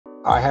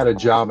I had a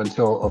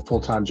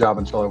full-time job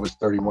until I was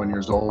 31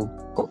 years old,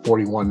 but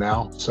 41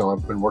 now. So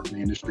I've been working in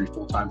the industry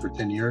full-time for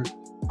 10 years.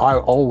 I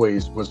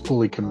always was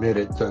fully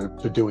committed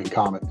to doing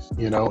comics,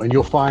 and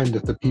you'll find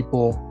that the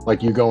people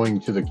like you going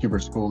to the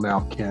Kubert School now,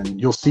 Ken,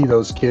 you'll see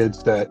those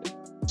kids that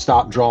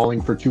stop drawing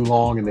for too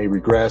long and they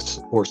regress,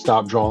 or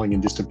stop drawing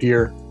and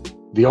disappear.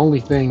 The only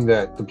thing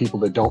that the people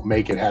that don't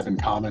make it have in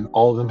common,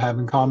 all of them have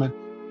in common,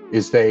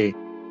 is they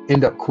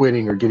end up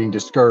quitting or getting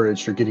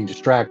discouraged or getting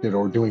distracted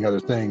or doing other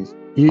things.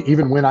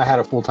 Even when I had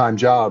a full-time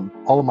job,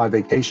 all of my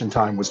vacation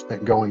time was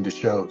spent going to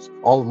shows.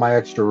 All of my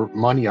extra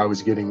money I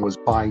was getting was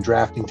buying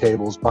drafting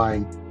tables,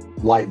 buying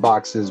light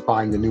boxes,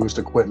 buying the newest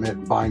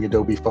equipment, buying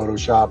Adobe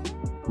Photoshop,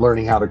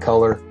 learning how to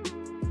color.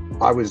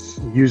 I was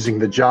using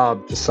the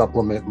job to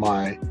supplement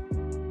my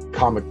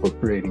comic book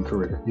creating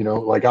career,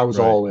 like I was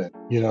all in,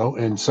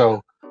 and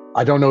so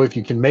I don't know if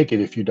you can make it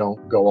if you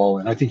don't go all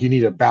in. I think you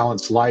need a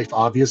balanced life,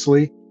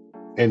 obviously,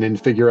 and then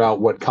figure out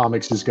what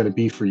comics is going to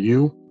be for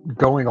you,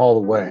 going all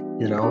the way,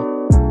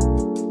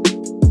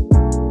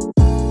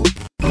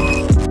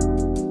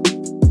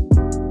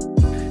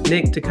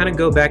 Nick, to kind of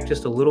go back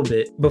just a little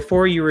bit,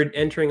 before you were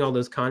entering all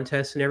those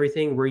contests and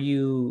everything, were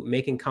you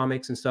making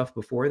comics and stuff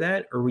before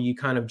that? Or were you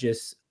kind of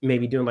just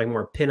maybe doing like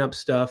more pinup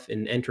stuff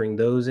and entering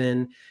those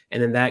in?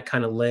 And then that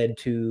kind of led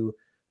to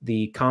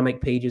the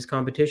comic pages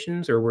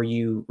competitions? Or were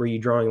you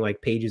drawing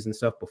like pages and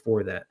stuff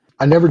before that?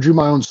 I never drew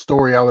my own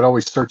story. I would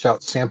always search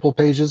out sample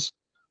pages,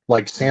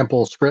 like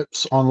sample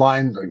scripts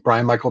online. Like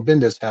Brian Michael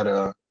Bendis had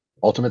a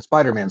Ultimate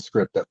Spider-Man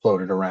script that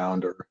floated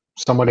around, or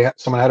someone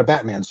had a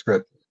Batman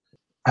script.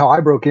 How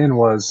I broke in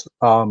was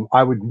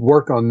I would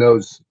work on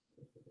those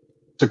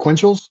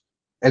sequentials,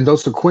 and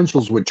those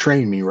sequentials would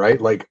train me,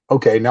 right? Like,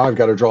 okay, now I've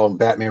got to draw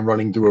Batman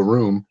running through a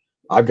room.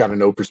 I've got to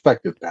know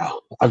perspective now.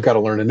 I've got to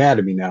learn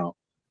anatomy now.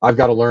 I've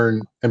got to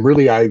learn, and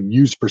really I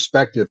use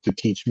perspective to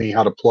teach me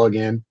how to plug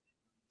in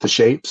the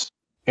shapes.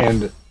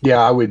 And yeah,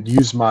 I would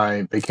use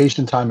my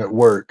vacation time at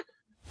work,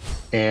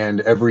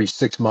 and every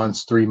 6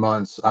 months, 3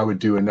 months, I would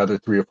do another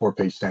 3 or 4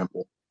 page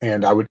sample,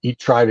 and I would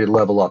try to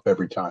level up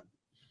every time.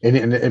 And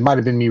it might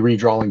have been me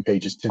redrawing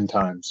pages 10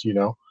 times,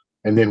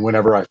 and then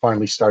whenever I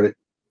finally started,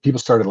 people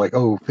started like,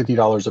 oh,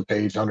 $50 a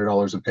page,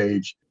 $100 a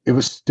page. It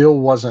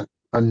wasn't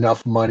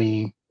enough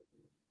money,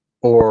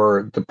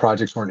 or the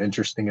projects weren't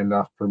interesting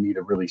enough for me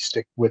to really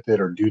stick with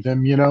it or do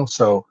them,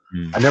 so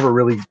I never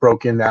really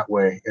broke in that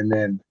way. And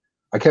then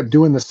I kept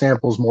doing the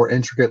samples more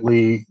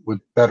intricately with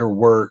better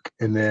work.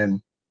 And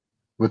then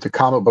with the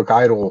Comic Book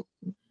Idol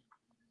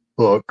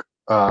book,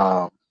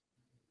 that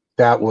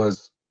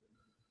was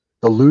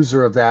the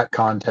loser of that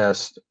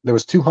contest. There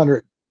was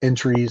 200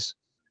 entries,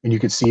 and you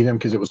could see them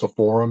because it was a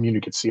forum.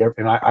 You could see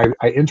everything. And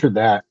I entered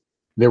that.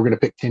 They were going to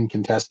pick 10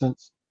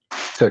 contestants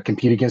to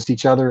compete against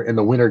each other, and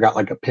the winner got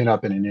like a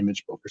pinup in an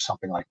image book or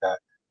something like that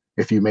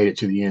if you made it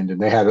to the end.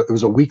 And it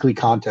was a weekly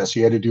contest.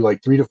 You had to do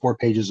like 3 to 4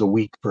 pages a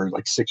week for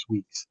like 6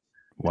 weeks.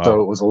 Wow.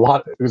 So it was a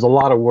lot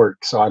of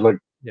work. So I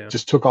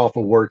just took off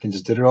of work and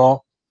just did it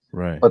all.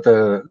 Right. But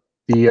the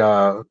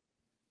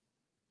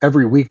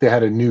every week they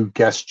had a new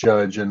guest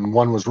judge, and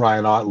one was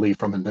Ryan Ottley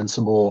from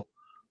Invincible,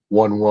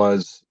 one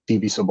was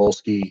D.B.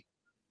 Sobolski,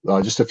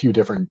 just a few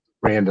different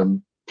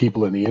random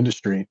people in the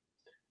industry.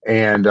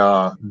 And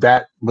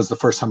that was the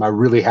first time I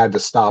really had to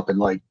stop and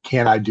like,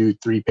 can I do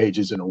 3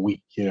 pages in a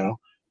week,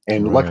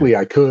 And luckily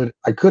I could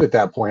at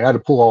that point. I had to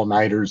pull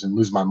all-nighters and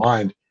lose my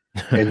mind.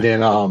 And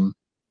then I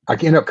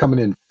ended up coming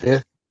in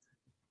 5th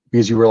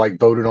because you were like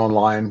voted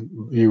online,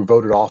 you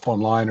voted off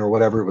online or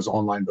whatever. It was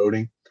online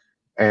voting.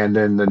 And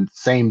then the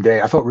same day,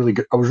 I felt really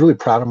good. I was really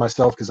proud of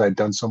myself because I'd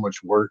done so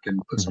much work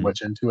and put so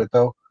much into it,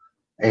 though.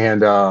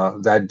 And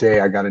that day,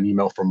 I got an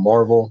email from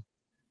Marvel,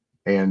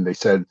 and they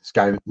said this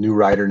guy, new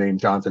writer named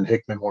Jonathan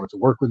Hickman, wanted to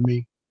work with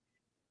me.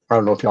 I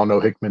don't know if y'all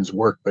know Hickman's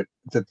work, but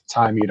at the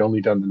time, he had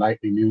only done the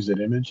nightly news at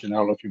Image. And I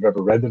don't know if you've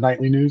ever read the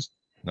nightly news,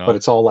 but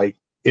it's all like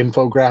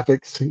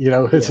infographics.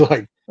 It's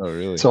like. Oh,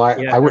 really? So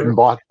I went and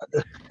bought.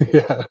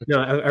 Yeah. No,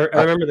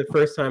 I remember the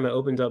first time I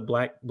opened up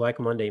Black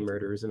Monday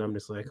Murders, and I'm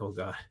just like, oh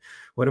God,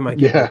 what am I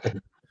getting?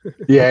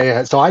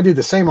 Yeah. So I did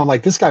the same. I'm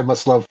like, this guy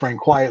must love Frank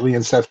Quietly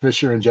and Seth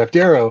Fisher and Jeff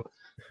Darrow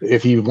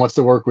if he wants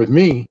to work with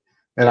me.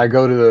 And I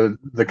go to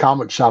the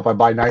comic shop, I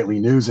buy nightly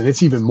news, and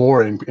it's even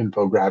more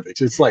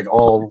infographics. It's like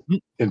all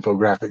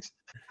infographics.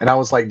 And I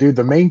was like, dude,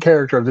 the main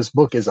character of this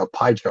book is a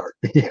pie chart.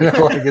 But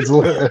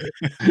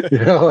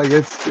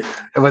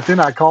then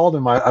I called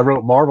him. I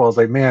wrote Marvel. I was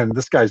like, man,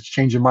 this guy's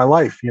changing my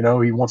life. He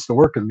wants to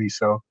work with me.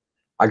 So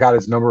I got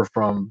his number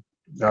from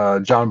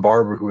John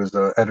Barber, who is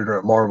the editor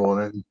at Marvel,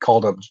 and then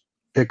called up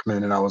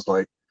Hickman. And I was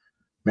like,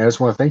 man, I just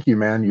want to thank you,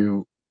 man.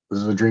 This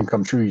is a dream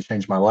come true. You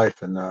changed my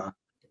life. And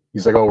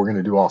he's like, oh, we're going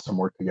to do awesome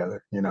work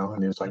together,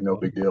 and he was like, no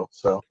big deal.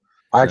 So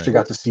I actually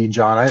got to see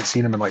John. I hadn't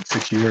seen him in like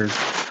 6 years.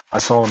 I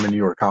saw him in New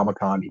York Comic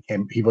Con.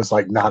 He was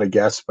like not a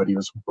guest, but he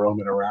was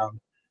roaming around.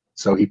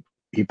 So he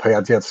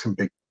had some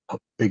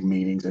big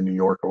meetings in New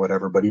York or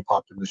whatever, but he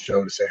popped in the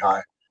show to say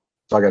hi.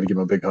 So I got to give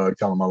him a big hug,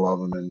 tell him I love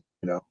him. And,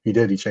 he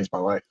did. He changed my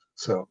life.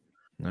 So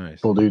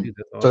Nice. Cool, dude. Dude,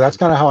 that's So that's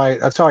awesome. kind of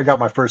that's how I got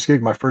my first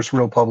gig. My first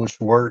real published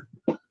work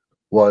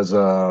was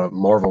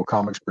Marvel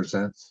Comics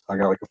Presents. I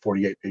got like a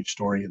 48-page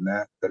story in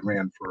that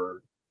ran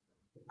for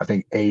I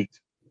think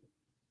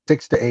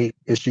 6 to 8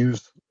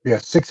 issues. Yeah,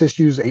 6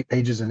 issues, 8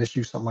 pages an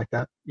issue, something like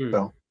that. Mm.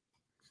 So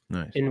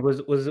Nice. And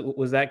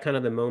was that kind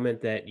of the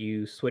moment that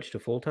you switched to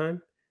full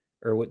time,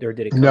 or what? Or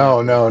did it come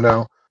no,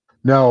 after?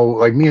 no.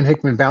 Like me and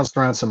Hickman bounced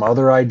around some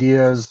other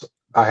ideas.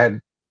 I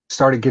had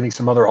started getting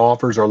some other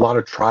offers or a lot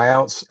of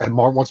tryouts. And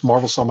once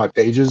Marvel saw my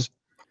pages,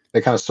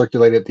 they kind of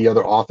circulated at the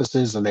other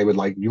offices, and they would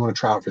like, you want to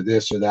try out for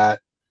this or that?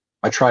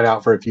 I tried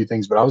out for a few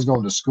things, but I was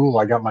going to school.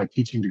 I got my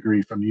teaching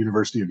degree from the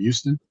University of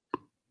Houston.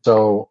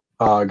 So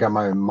I got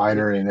my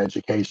minor in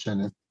education.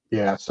 And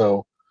yeah,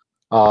 so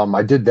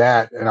I did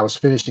that and I was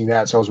finishing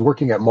that. So I was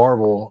working at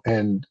Marvel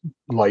and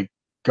like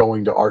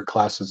going to art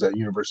classes at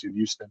University of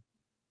Houston.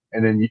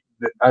 And then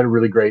I had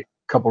a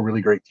couple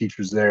really great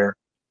teachers there.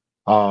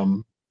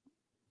 Oddly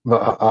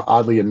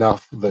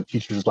enough, the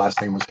teacher's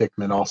last name was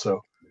Hickman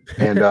also.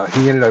 And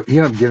he ended up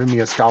giving me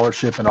a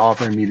scholarship and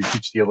offering me to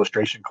teach the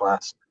illustration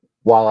class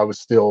while I was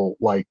still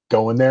like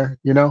going there,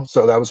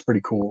 so that was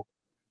pretty cool.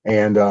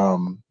 And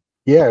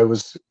yeah, it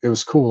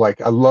was cool.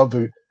 Like I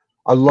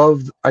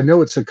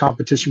know it's a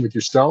competition with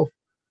yourself,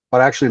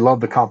 but I actually love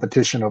the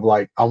competition of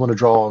like, I want to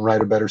draw and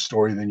write a better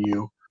story than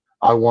you.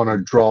 I want to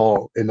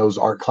draw in those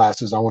art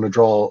classes. I want to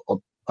draw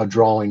a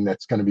drawing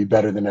that's going to be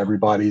better than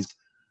everybody's.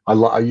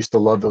 I used to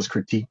love those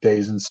critique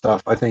days and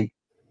stuff. I think,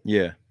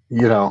 Yeah.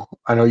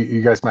 I know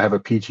you guys might have a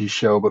PG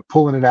show, but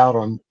pulling it out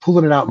and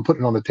putting it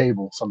on the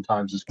table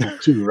sometimes is cool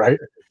too, right?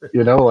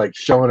 Like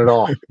showing it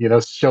off,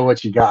 show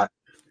what you got.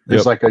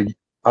 There's like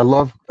I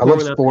love Throwing out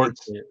the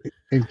sports.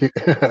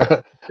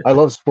 I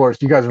love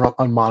sports. You guys are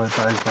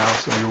unmonetized now,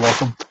 so you're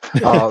welcome.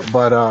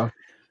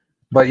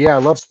 But yeah, I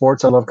love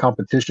sports. I love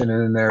competition,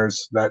 and then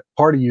there's that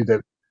part of you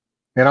that,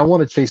 and I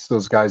want to chase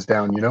those guys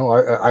down.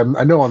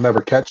 I know I'll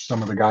never catch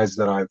some of the guys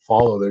that I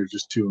follow. They're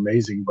just too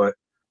amazing, but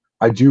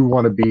I do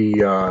want to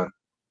be.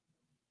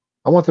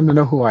 I want them to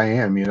know who I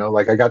am.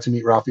 Like I got to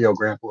meet Raphael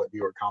Grample at New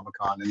York Comic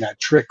Con, and that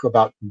trick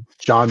about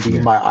John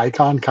being my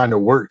icon kind of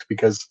worked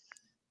because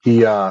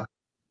he,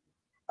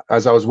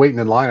 as I was waiting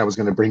in line, I was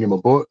going to bring him a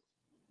book.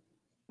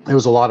 There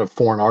was a lot of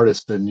foreign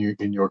artists in New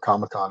York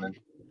Comic Con, and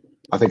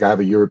I think I have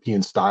a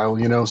European style,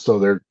 so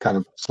they're kind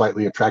of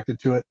slightly attracted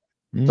to it.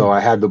 So I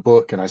had the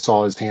book, and I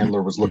saw his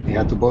handler was looking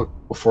at the book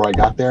before I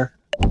got there,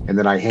 and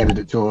then I handed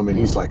it to him, and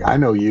he's like, "I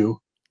know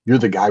you. You're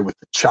the guy with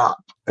the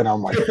chop." And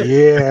I'm like,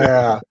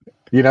 "Yeah."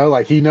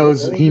 Like he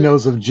knows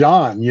of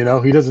John.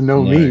 He doesn't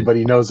know me, but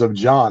he knows of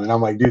John. And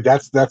I'm like, dude,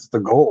 that's the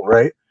goal,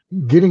 right?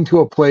 Getting to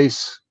a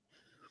place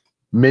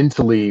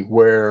mentally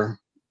where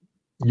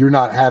you're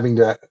not having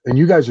to, and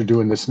you guys are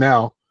doing this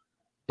now,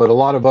 but a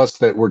lot of us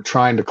that were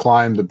trying to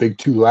climb the big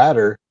 2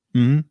 ladder,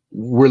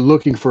 we're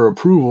looking for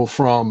approval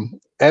from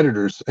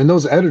editors. And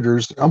those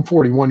editors, I'm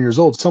 41 years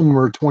old. Some of them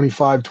are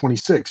 25,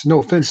 26. No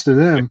offense to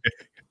them,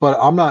 but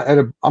I'm not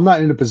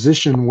in a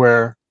position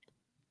where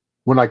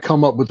when I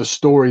come up with a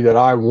story that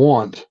I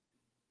want,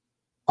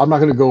 I'm not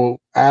going to go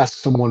ask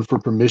someone for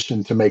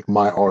permission to make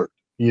my art.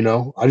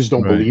 I just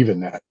don't believe in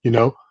that,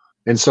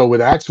 And so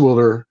with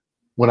AX-WIELDER,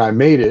 when I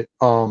made it,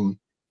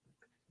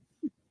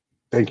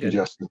 thank you,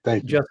 Justin.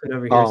 Thank you. Justin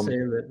over here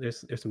saying that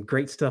there's some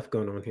great stuff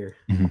going on here.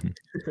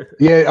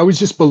 Yeah, I was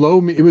just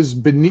below me. It was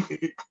beneath.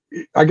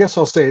 I guess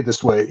I'll say it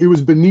this way: it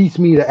was beneath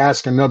me to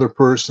ask another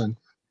person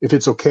if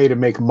it's okay to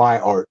make my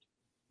art.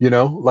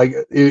 Like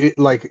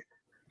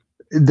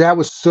that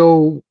was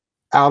so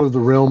out of the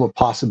realm of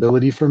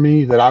possibility for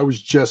me that I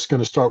was just going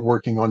to start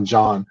working on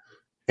John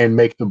and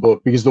make the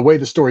book, because the way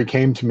the story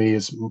came to me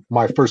is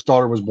my first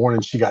daughter was born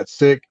and she got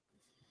sick.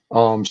 We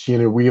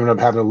ended up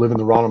having to live in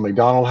the Ronald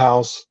McDonald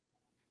house.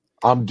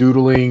 I'm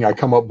doodling. I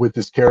come up with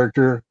this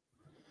character.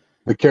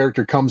 The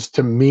character comes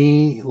to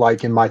me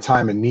like in my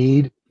time of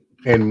need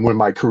and when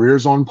my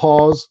career's on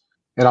pause.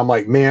 And I'm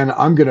like, man,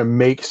 I'm going to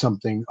make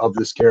something of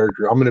this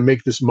character. I'm going to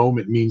make this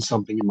moment mean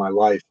something in my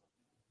life.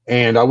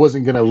 And I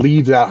wasn't going to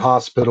leave that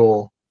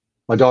hospital.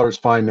 My daughter's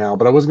fine now,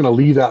 but I wasn't going to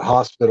leave that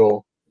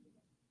hospital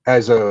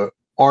as a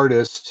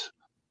artist.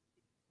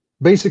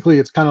 Basically,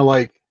 it's kind of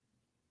like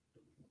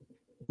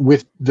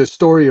with the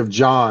story of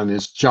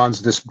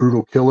John's this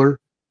brutal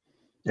killer,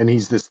 and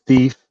he's this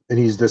thief, and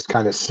he's this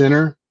kind of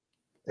sinner.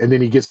 And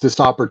then he gets this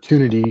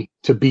opportunity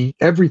to be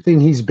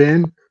everything he's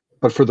been,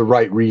 but for the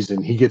right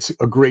reason. He gets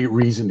a great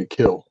reason to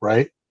kill,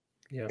 right?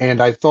 Yeah.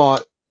 And I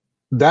thought,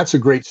 that's a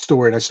great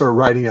story. And I started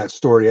writing that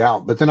story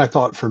out. But then I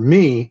thought, for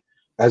me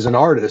as an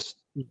artist,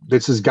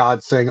 this is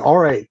God saying, all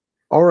right,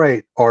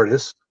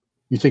 artist,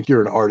 you think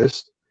you're an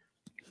artist.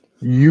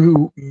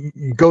 You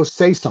go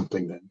say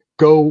something then.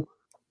 Go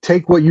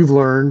take what you've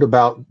learned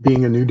about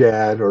being a new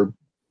dad or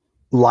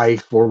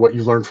life, or what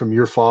you learned from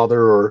your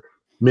father or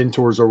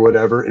mentors or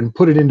whatever, and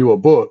put it into a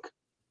book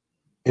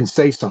and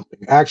say something.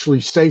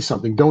 Actually say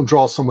something. Don't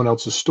draw someone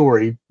else's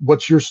story.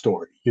 What's your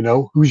story?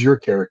 Who's your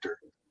character?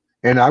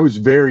 And I was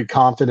very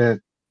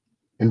confident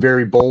and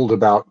very bold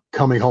about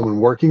coming home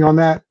and working on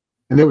that.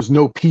 and there was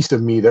no piece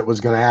of me that was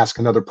going to ask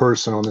another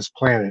person on this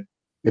planet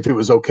if it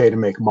was okay to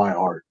make my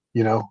art,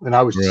 you know. And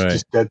I was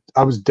just dead.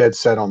 I was dead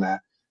set on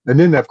that. And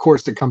then of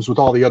course it comes with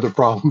all the other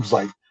problems,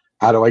 like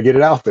how do I get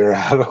it out there?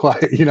 How do I,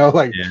 you know,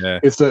 like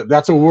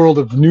that's a world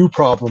of new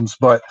problems.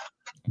 But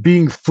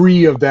being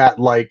free of that,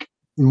 like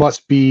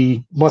must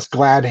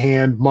glad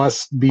hand,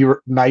 must be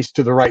nice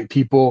to the right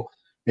people,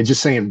 and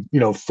just saying, you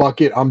know, fuck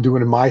it, I'm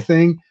doing my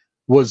thing,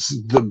 was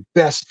the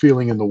best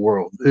feeling in the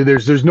world.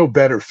 There's no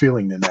better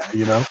feeling than that,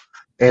 you know.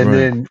 And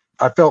then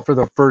I felt for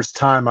the first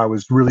time I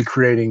was really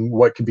creating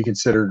what could be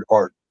considered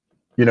art,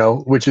 you know,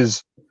 which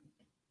is,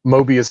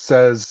 Mobius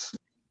says,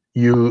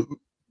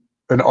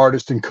 an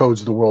artist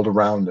encodes the world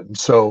around him.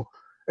 So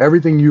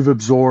everything you've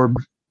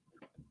absorbed,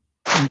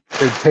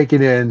 take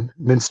it in,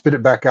 then spit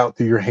it back out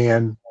through your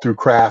hand, through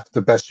craft,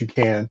 the best you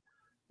can,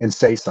 and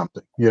say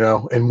something, you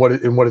know. And what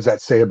does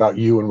that say about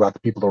you and about the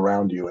people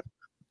around you? And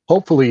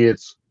hopefully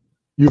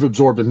you've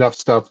absorbed enough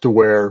stuff to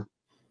where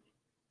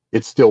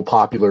it's still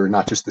popular,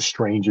 not just the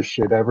strangest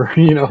shit ever.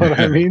 You know what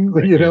I mean?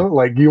 You know,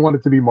 like you want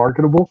it to be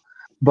marketable.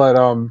 But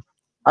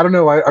I don't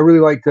know. I really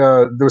liked,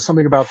 there was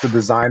something about the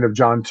design of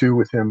John too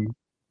with him.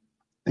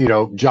 You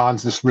know,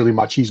 John's this really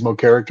machismo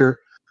character,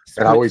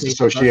 and I always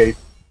associate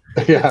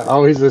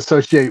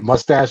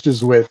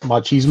mustaches with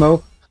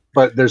machismo.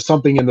 But there's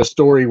something in the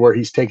story where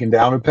he's taken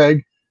down a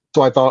peg.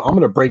 So I thought, I'm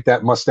going to break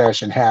that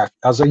mustache in half.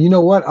 I was like, you know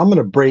what? I'm going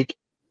to break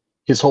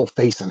his whole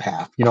face in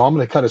half. You know, I'm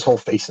going to cut his whole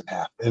face in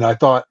half. And I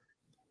thought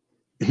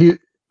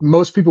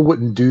most people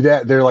wouldn't do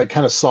that. They're like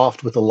kind of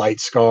soft with a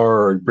light scar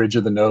or a bridge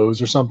of the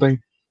nose or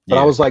something. But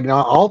I was like, no,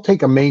 I'll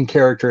take a main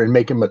character and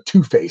make him a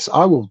Two-Face.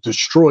 I will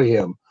destroy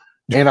him.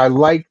 And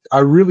I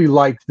really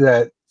liked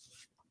that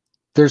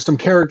there's some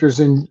characters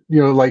in,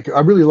 you know, like I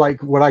really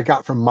like what I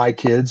got from my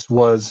kids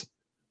was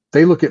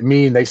they look at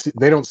me and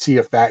they don't see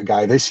a fat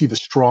guy. They see the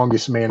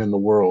strongest man in the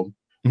world.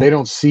 They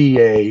don't see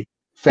a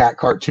fat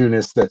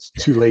cartoonist that's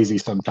too lazy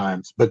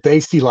sometimes, but they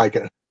see like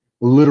a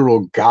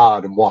literal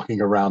god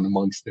walking around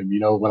amongst them, you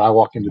know, when I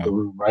walk into the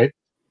room, right?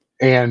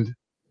 And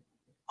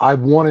I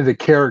wanted a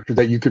character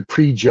that you could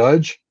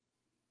prejudge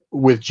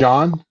with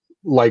John.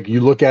 Like you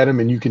look at him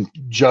and you can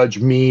judge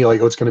me like,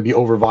 oh, it's going to be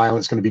over violent,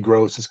 it's going to be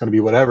gross, it's going to be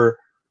whatever,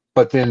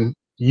 but then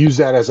use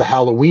that as a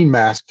Halloween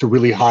mask to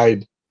really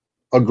hide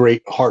a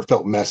great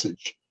heartfelt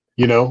message.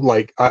 You know,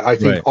 like I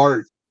think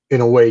art in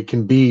a way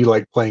can be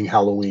like playing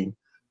Halloween.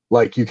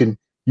 Like you can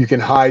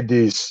hide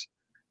these,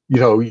 you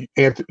know,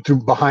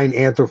 behind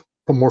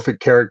anthropomorphic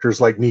characters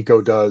like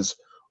Nico does,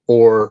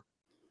 or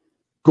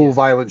cool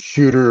violent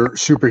shooter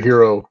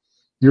superhero.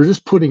 You're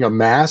just putting a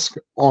mask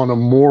on a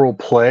moral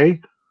play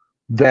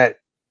that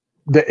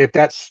if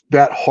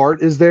that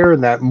heart is there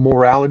and that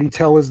morality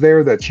tell is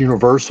there, that's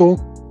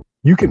universal,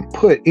 you can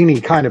put any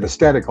kind of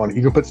aesthetic on it.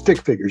 You can put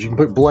stick figures, you can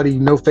put bloody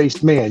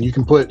no-faced man, you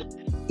can put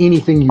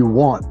anything you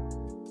want.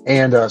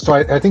 And so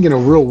I think in a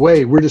real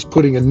way, we're just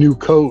putting a new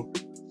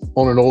coat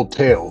on an old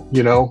tale,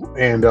 you know.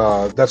 And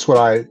that's what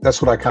I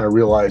kind of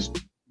realized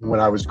when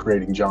I was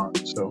creating John.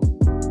 So